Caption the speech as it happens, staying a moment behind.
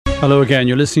Hello again,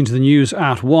 you're listening to the news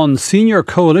at 1. Senior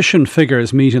coalition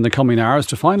figures meet in the coming hours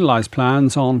to finalise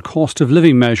plans on cost of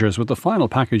living measures, with the final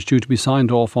package due to be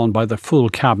signed off on by the full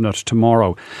cabinet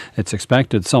tomorrow. It's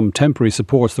expected some temporary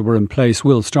supports that were in place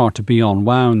will start to be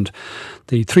unwound.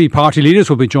 The three party leaders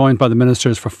will be joined by the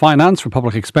Ministers for Finance, for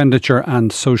Public Expenditure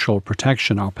and Social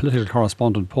Protection. Our political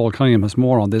correspondent Paul Cunningham has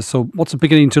more on this. So what's it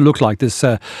beginning to look like, this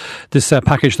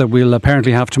package that we'll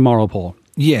apparently have tomorrow, Paul?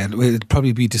 Yeah, it'll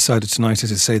probably be decided tonight,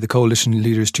 as I say. The coalition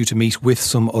leaders due to meet with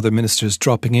some other ministers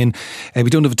dropping in. We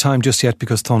don't have time just yet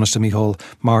because Tánaiste Micheál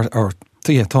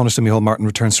Martin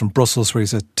returns from Brussels, where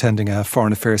he's attending a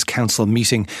Foreign Affairs Council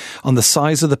meeting. On the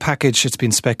size of the package, it's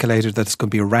been speculated that it's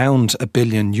going to be around €1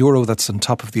 billion. That's on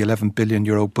top of the €11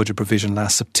 billion budget provision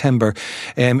last September.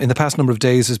 In the past number of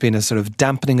days, there's been a sort of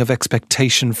dampening of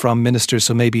expectation from ministers,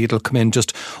 so maybe it'll come in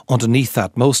just underneath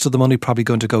that. Most of the money probably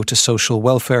going to go to social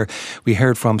welfare. We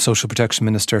heard from Social Protection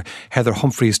Minister Heather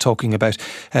Humphreys talking about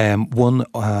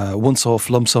once-off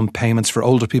lump sum payments for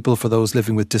older people, for those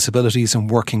living with disabilities and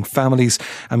working families.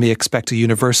 And we expect a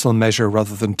universal measure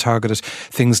rather than targeted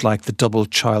things like the double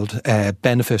child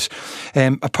benefit.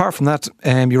 Apart from that,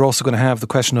 you're also going to have the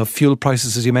question of fuel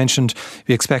prices, as you mentioned.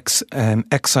 We expect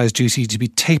excise duty to be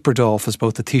tapered off, as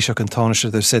both the Taoiseach and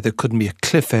Tánaiste have said there couldn't be a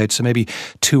cliff edge, so maybe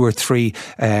 2 or 3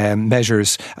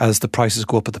 measures as the prices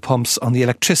go up at the pumps. On the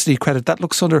electricity credit, that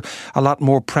looks under a lot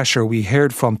more pressure. We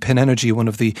heard from Pin Energy, one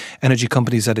of the energy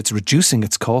companies, that it's reducing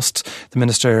its costs. The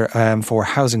Minister for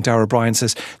Housing, Darragh O'Brien,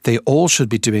 says they all should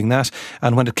be doing that.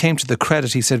 And when it came to the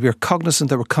credit, he said, we're cognizant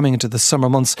that we're coming into the summer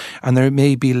months and there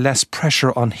may be less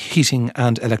pressure on heating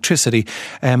and electricity.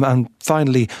 And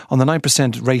finally, on the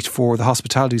 9% rate for the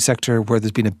hospitality sector, where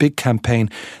there's been a big campaign,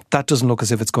 that doesn't look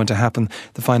as if it's going to happen.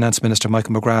 The Finance Minister,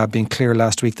 Michael McGrath, being clear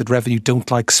last week that revenue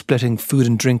don't like splitting food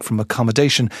and drink from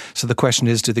accommodation. So the question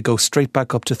is, do they go straight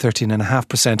back up to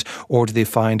 13.5%, or do they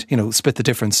split the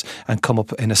difference and come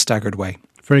up in a staggered way?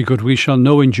 Very good. We shall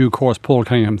know in due course. Paul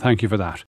Cunningham, thank you for that.